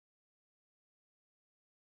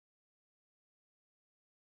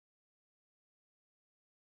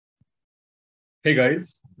Hey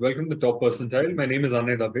guys, welcome to the Top Percentile. My name is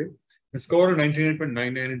Anay Dave. I scored a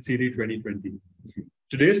 99.99 in CET 2020.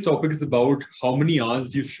 Today's topic is about how many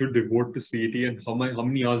hours you should devote to CET and how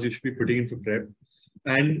many hours you should be putting in for prep.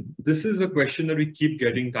 And this is a question that we keep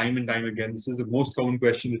getting time and time again. This is the most common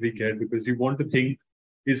question that we get because you want to think,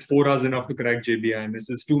 is 4 hours enough to crack JBIMS?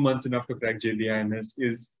 Is 2 months enough to crack JBIMS?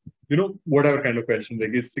 Is, whatever kind of question,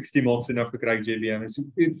 like is 60 mocks enough to crack JBIMS?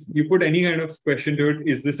 You put any kind of question to it,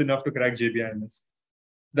 is this enough to crack JBIMS?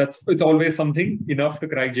 It's always something enough to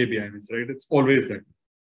crack JBIMS, right? It's always there.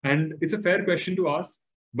 And it's a fair question to ask,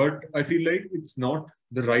 but I feel like it's not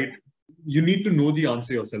the right, you need to know the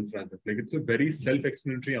answer yourself rather. Like it's a very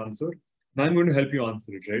self-explanatory answer. And I'm going to help you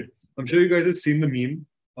answer it, right? I'm sure you guys have seen the meme.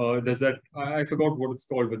 There's that, I forgot what it's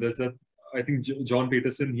called, but there's that, I think John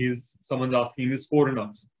Peterson, someone's asking him, is 4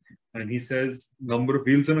 enough? And he says, number of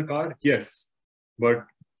wheels on a car? Yes. But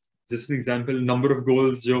just an example, number of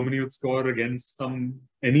goals Germany would score against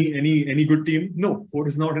any good team? No, 4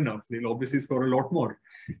 is not enough. They'll obviously score a lot more.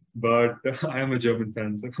 But I am a German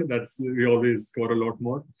fan, so we always score a lot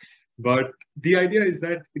more. But the idea is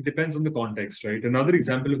that it depends on the context, right? Another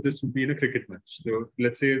example of this would be in a cricket match. So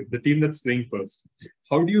let's say the team that's playing first.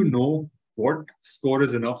 How do you know what score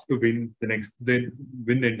is enough to win the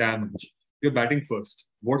entire match? You're batting first.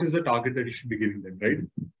 What is the target that you should be giving them, right?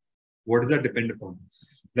 What does that depend upon?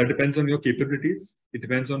 That depends on your capabilities. It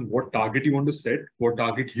depends on what target you want to set, what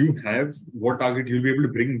target you have, what target you'll be able to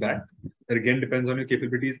bring back. That again depends on your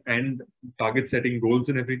capabilities and target setting goals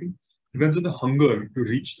and everything. Depends on the hunger to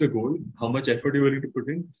reach the goal, how much effort you're willing to put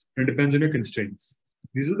in, and it depends on your constraints.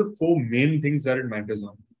 These are the 4 main things that it matters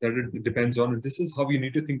on, that it depends on. And this is how you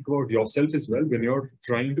need to think about yourself as well when you're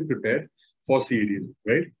trying to prepare for CET,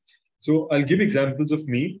 right? So I'll give examples of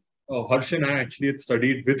me. Harsh and I actually had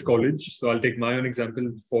studied with college. So I'll take my own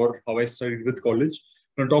example for how I studied with college.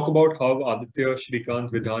 I'll talk about how Aditya,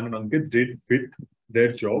 Shreekanth, Vidhan and Ankit did with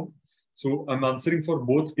their job. So I'm answering for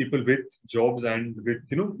both people with jobs and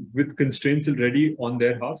with constraints already on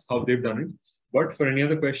their house, how they've done it. But for any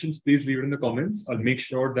other questions, please leave it in the comments. I'll make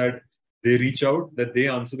sure that they reach out, that they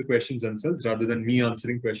answer the questions themselves rather than me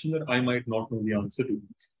answering questions that I might not know the answer to.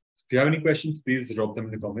 If you have any questions, please drop them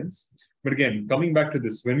in the comments. But again, coming back to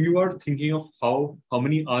this, when you are thinking of how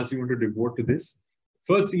many hours you want to devote to this,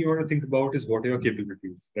 first thing you want to think about is what are your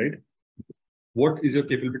capabilities, right? What is your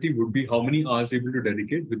capability would be how many hours you're able to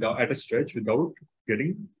dedicate at a stretch without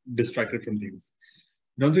getting distracted from things.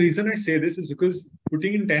 Now, the reason I say this is because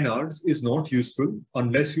putting in 10 hours is not useful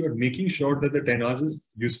unless you are making sure that the 10 hours is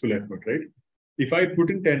useful effort, right? If I put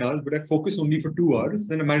in 10 hours, but I focus only for 2 hours,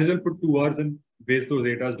 then I might as well put 2 hours and waste those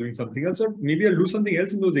 8 hours doing something else, or maybe I'll do something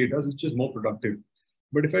else in those 8 hours, which is more productive.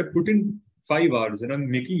 But if I put in 5 hours and I'm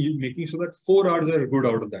making sure that 4 hours are good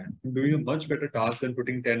out of that, I'm doing a much better task than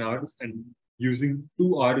putting 10 hours and using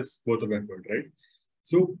 2 hours worth of effort, right?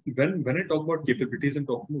 So when I talk about capabilities, I'm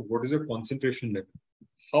talking about what is your concentration level?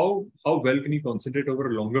 How well can you concentrate over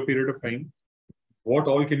a longer period of time? What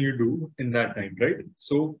all can you do in that time, right?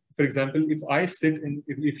 So, for example, if I sit and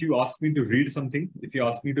if you ask me to read something, if you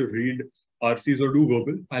ask me to read RCs or do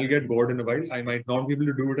verbal, I'll get bored in a while. I might not be able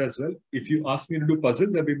to do it as well. If you ask me to do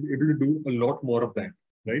puzzles, I'll be able to do a lot more of that,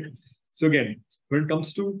 right? So again, when it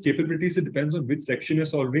comes to capabilities, it depends on which section you're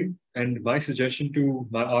solving. And my suggestion to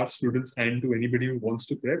our students and to anybody who wants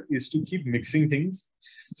to prep is to keep mixing things.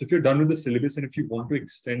 So if you're done with the syllabus and if you want to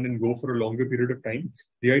extend and go for a longer period of time,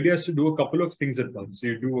 the idea is to do a couple of things at once. So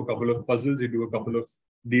you do a couple of puzzles, you do a couple of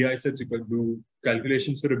DI sets, you can do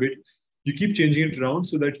calculations for a bit. You keep changing it around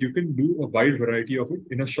so that you can do a wide variety of it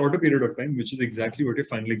in a shorter period of time, which is exactly what your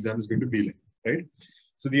final exam is going to be like, right?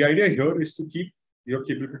 So the idea here is to keep your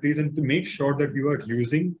capabilities and to make sure that you are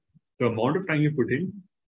using the amount of time you put in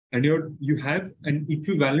and you have an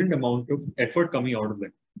equivalent amount of effort coming out of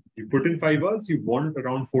that. You put in 5 hours, you want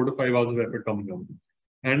around 4 to 5 hours of effort coming out.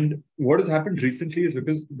 And what has happened recently is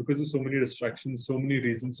because of so many distractions, so many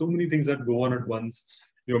reasons, so many things that go on at once.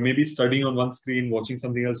 You're maybe studying on one screen, watching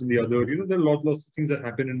something else in the other. There are lots of things that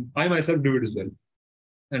happen, and I myself do it as well.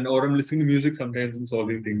 Or I'm listening to music sometimes and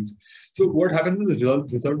solving things. So what happens in the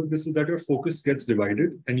result of this is that your focus gets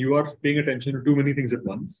divided and you are paying attention to too many things at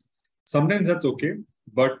once. Sometimes that's okay,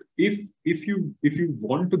 but if you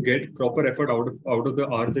want to get proper effort out of the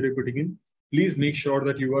hours that you're putting in, please make sure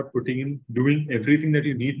that you are doing everything that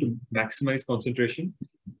you need to maximize concentration.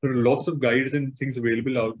 There are lots of guides and things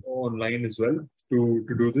available out online as well to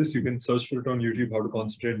do this. You can search for it on YouTube, how to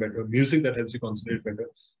concentrate better, music that helps you concentrate better.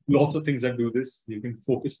 Lots of things that do this. You can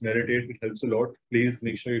focus, meditate, it helps a lot. Please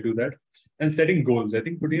make sure you do that. And setting goals. I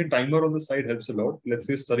think putting a timer on the side helps a lot. Let's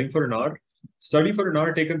say studying for an hour, study for an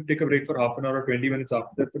hour, take a break for half an hour or 20 minutes after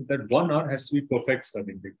that. But that 1 hour has to be perfect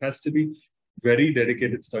studying. It has to be very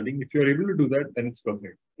dedicated studying. If you're able to do that, then it's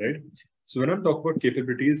perfect, right? So when I'm talking about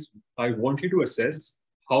capabilities, I want you to assess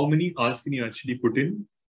how many hours can you actually put in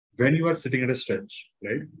when you are sitting at a stretch,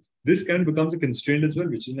 right? This can becomes a constraint as well,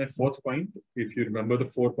 which is my fourth point. If you remember the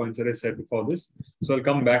 4 points that I said before this, so I'll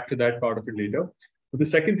come back to that part of it later. But the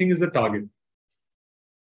second thing is the target.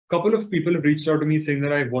 Couple of people have reached out to me saying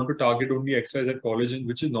that I want to target only XYZ at college, and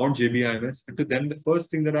which is not JBIMS. But to them, the first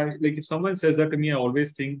thing that I like, if someone says that to me, I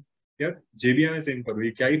always think, yeah, JBIMS aim karo.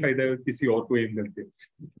 Ye kya hi fayda hai kisi aur ko aim karke.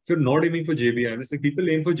 If you're not aiming for JBIMS, like people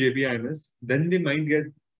aim for JBIMS, then they might get,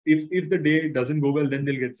 if the day doesn't go well, then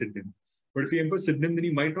they'll get SIDNIM. But if you aim for SIDNIM, then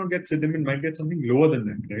you might not get SIDNIM and might get something lower than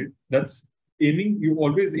that, right? That's aiming. You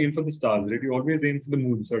always aim for the stars, right? You always aim for the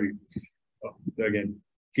moon. Sorry, again,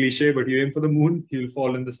 cliche, but you aim for the moon, you'll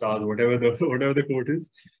fall in the stars, whatever the quote is.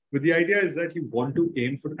 But the idea is that you want to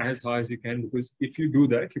aim for as high as you can, because if you do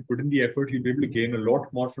that, you put in the effort, you'll be able to gain a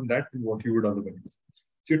lot more from that than what you would otherwise.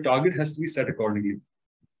 So your target has to be set accordingly.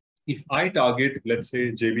 If I target, let's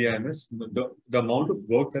say, JBIMS, the amount of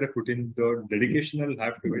work that I put in, the dedication I'll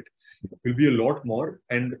have to it will be a lot more.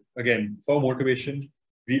 And again, for motivation,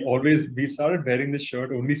 we've started wearing this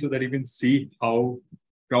shirt only so that you can see how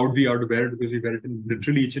proud we are to wear it, because we wear it in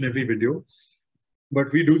literally each and every video.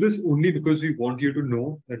 But we do this only because we want you to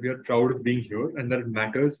know that we are proud of being here and that it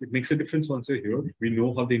matters. It makes a difference once we're here. We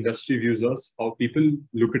know how the industry views us, how people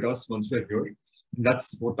look at us once we're here. And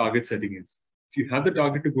that's what target setting is. If you have the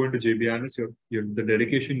target to go into JBIMS, the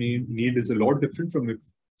dedication need is a lot different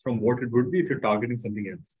from what it would be if you're targeting something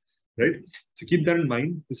else, right? So keep that in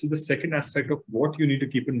mind. This is the second aspect of what you need to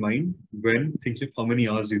keep in mind when thinking of how many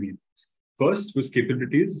hours you need. First was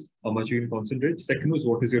capabilities, how much you can concentrate. Second was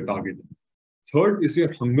what is your target. Third is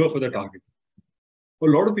your hunger for the target. A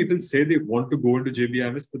lot of people say they want to go into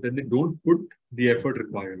JBIMS, but then they don't put the effort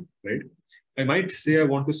required, right? I might say I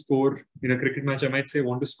want to score in a cricket match. I might say I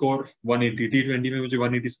want to score 180. T20 mein mujhe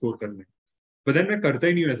 180 score karna hai. But then main karta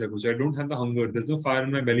hi nahi aisa kuch. I don't have the hunger. There's no fire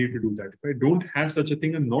in my belly to do that. If I don't have such a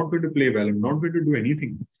thing, I'm not going to play well. I'm not going to do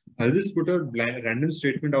anything. I'll just put a random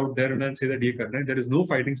statement out there and I'll say that ye karna hai. There is no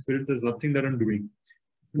fighting spirit. There's nothing that I'm doing.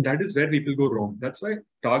 And that is where people go wrong. That's why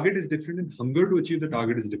target is different and hunger to achieve the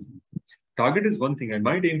target is different. Target is one thing. I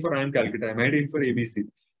might aim for IIM Calcutta. I might aim for ABC.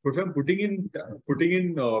 But if I'm putting in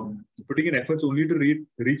efforts only to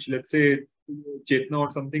reach, let's say, Chetna or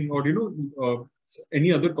something, or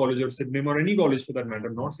any other college or Sydney or any college for that matter,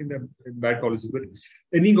 I'm not saying that bad colleges, but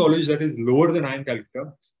any college that is lower than IIM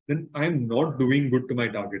Calcutta, then I'm not doing good to my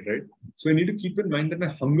target, right? So I need to keep in mind that my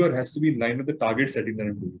hunger has to be in line with the target setting that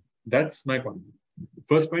I'm doing. That's my point.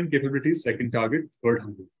 First point, capabilities. Second, target. Third,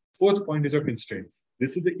 hunger. Fourth point is your constraints.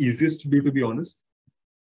 This is the easiest to do, to be honest.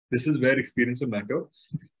 This is where experience will matter.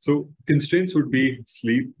 So constraints would be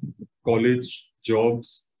sleep, college,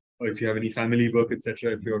 jobs, or if you have any family work,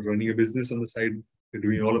 etc. If you're running a business on the side, you're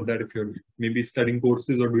doing all of that. If you're maybe studying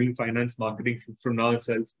courses or doing finance, marketing from now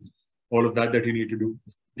itself, all of that you need to do.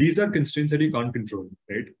 These are constraints that you can't control,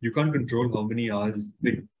 right? You can't control how many hours,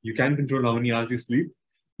 you can control how many hours you sleep,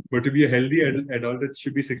 but to be a healthy adult, it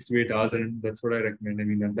should be 6 to 8 hours. And that's what I recommend. I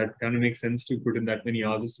mean, that kind of makes sense to put in that many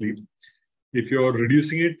hours of sleep. If you're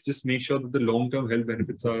reducing it, just make sure that the long-term health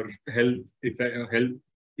benefits are health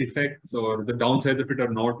effects or the downsides of it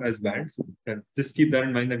are not as bad. So just keep that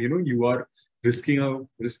in mind that, you are risking a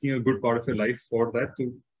good part of your life for that.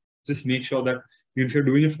 So just make sure that if you're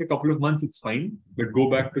doing it for a couple of months, it's fine, but go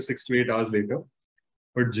back to 6 to 8 hours later.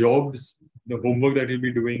 But jobs, the homework that you'll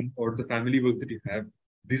be doing or the family work that you have,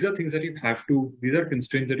 these are things that these are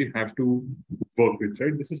constraints that you have to work with,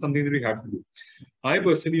 right? This is something that you have to do. I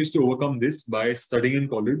personally used to overcome this by studying in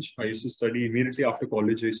college. I used to study immediately after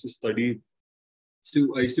college. I used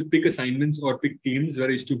to pick assignments or pick teams where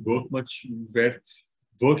I used to work where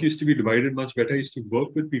work used to be divided much better. I used to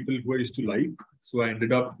work with people who I used to like. So I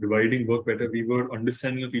ended up dividing work better. We were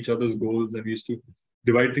understanding of each other's goals and we used to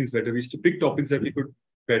divide things better. We used to pick topics that we could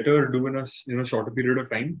better do in a shorter period of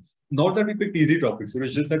time. Not that we picked easy topics. It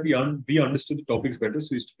was just that we understood the topics better.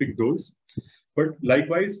 So we used to pick those. But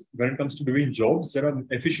likewise, when it comes to doing jobs, there are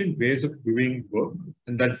efficient ways of doing work.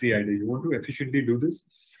 And that's the idea. You want to efficiently do this.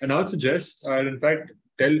 And I would suggest, I'll in fact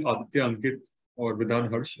tell Aditya, Ankit, or Vidhan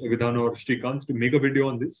or Shreekanth to make a video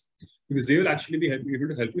on this, because they will actually be able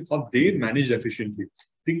to help you how they manage efficiently.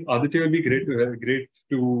 I think Aditya will be great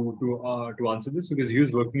to answer this, because he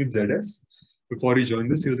was working in ZS. Before he joined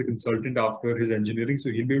this, he was a consultant after his engineering. So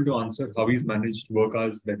he'll be able to answer how he's managed work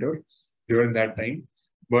hours better during that time.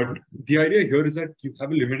 But the idea here is that you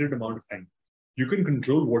have a limited amount of time. you can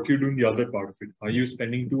control what you do in the other part of it. Are you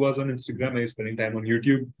spending 2 hours on Instagram? Are you spending time on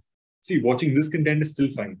YouTube? See, watching this content is still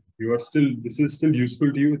fine. This is still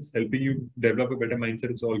useful to you. It's helping you develop a better mindset.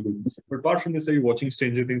 It's all good. But apart from this, are you watching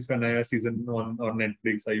Stranger Things ka naya season on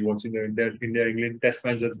Netflix? Are you watching the India-England test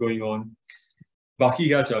match that's going on? Baki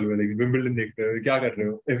kya chalu hai? Like Wimbledon dekh rahe ho, kya kar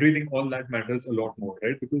rahe ho? Everything, all that matters a lot more,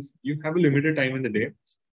 right? Because you have a limited time in the day.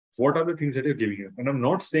 What are the things that you're giving up? And I'm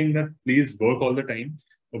not saying that please work all the time.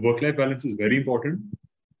 A work-life balance is very important.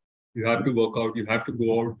 You have to work out, you have to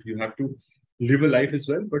go out, you have to live a life as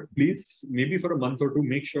well. But please, maybe for a month or two,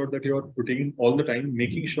 make sure that you're putting in all the time,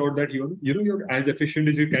 making sure that you're as efficient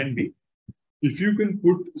as you can be. If you can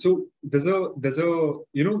put, so there's a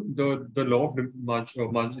the law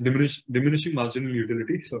of diminishing marginal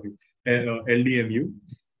utility, sorry, LDMU.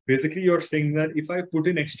 Basically, you're saying that if I put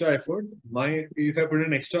in extra effort, if I put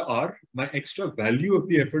in extra hour, my extra value of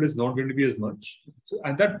the effort is not going to be as much. So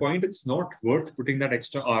at that point, it's not worth putting that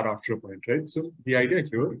extra hour after a point, right? So the idea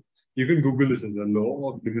here, you can Google this as a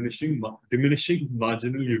law of diminishing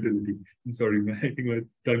marginal utility. I'm sorry, I think my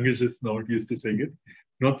tongue is just not used to saying it.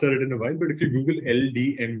 Not said it in a while, but if you Google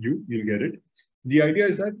LDMU, you'll get it. The idea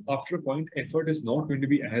is that after a point, effort is not going to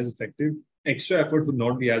be as effective. Extra effort would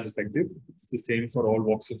not be as effective. It's the same for all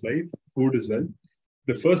walks of life, food as well.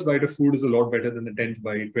 The first bite of food is a lot better than the 10th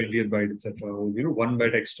bite, 20th bite, etc. Or, one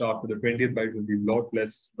bite extra after the 20th bite will be a lot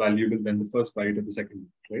less valuable than the first bite of the second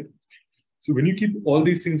bite, right? So when you keep all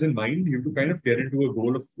these things in mind, you have to kind of get into a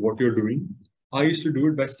goal of what you're doing. I used to do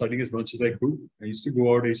it by studying as much as I could. I used to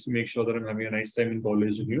go out, I used to make sure that I'm having a nice time in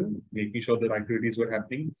college and, making sure that activities were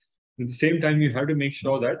happening. At the same time, you have to make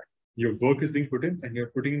sure that your work is being put in and you're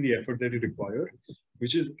putting in the effort that you require,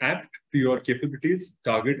 which is apt to your capabilities,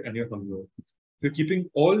 target, and your hunger. If you're keeping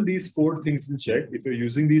all these 4 things in check, if you're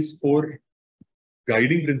using these 4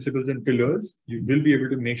 guiding principles and pillars, you will be able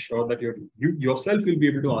to make sure that you yourself will be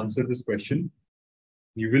able to answer this question.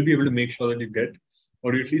 You will be able to make sure that you get,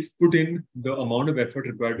 or at least put in the amount of effort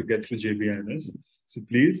required to get through JBIMS. So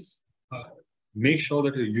please make sure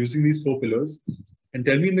that you're using these 4 pillars. And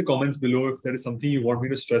tell me in the comments below if there is something you want me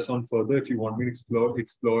to stress on further, if you want me to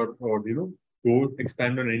explore or, go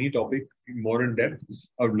expand on any topic more in depth.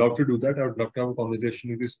 I would love to do that. I would love to have a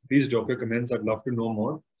conversation with you. Please drop your comments. I'd love to know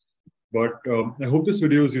more. But I hope this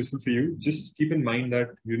video is useful for you. Just keep in mind that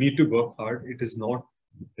you need to work hard. It is not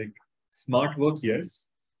like smart work, yes,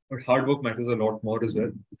 but hard work matters a lot more as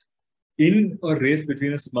well. In a race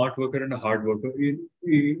between a smart worker and a hard worker,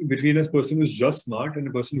 between a person who's just smart and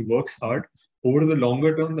a person who works hard, over the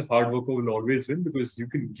longer term, the hard worker will always win because you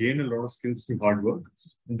can gain a lot of skills through hard work.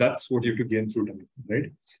 And that's what you have to gain through time,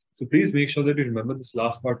 right? So please make sure that you remember this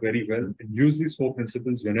last part very well and use these 4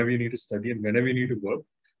 principles whenever you need to study and whenever you need to work.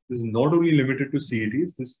 This is not only limited to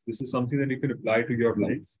CETs. This is something that you can apply to your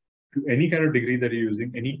life, to any kind of degree that you're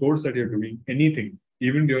using, any course that you're doing, anything,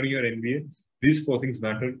 even during your MBA. These 4 things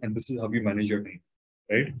matter, and this is how you manage your time,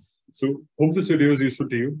 right? So hope this video is useful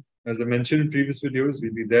to you. As I mentioned in previous videos,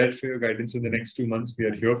 we'll be there for your guidance in the next 2 months. We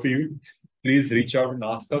are here for you. Please reach out and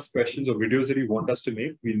ask us questions or videos that you want us to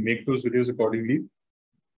make. We'll make those videos accordingly.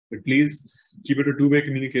 But please keep it a 2-way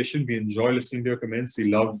communication. We enjoy listening to your comments.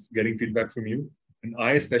 We love getting feedback from you. And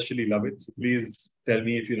I especially love it. So please tell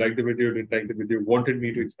me if you liked the video, didn't like the video, wanted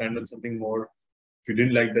me to expand on something more. If you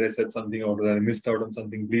didn't like that I said something or that I missed out on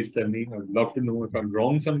something, please tell me. I would love to know if I'm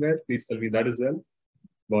wrong somewhere. Please tell me that as well.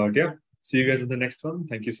 But yeah, see you guys in the next one.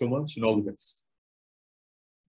 Thank you so much and all the best.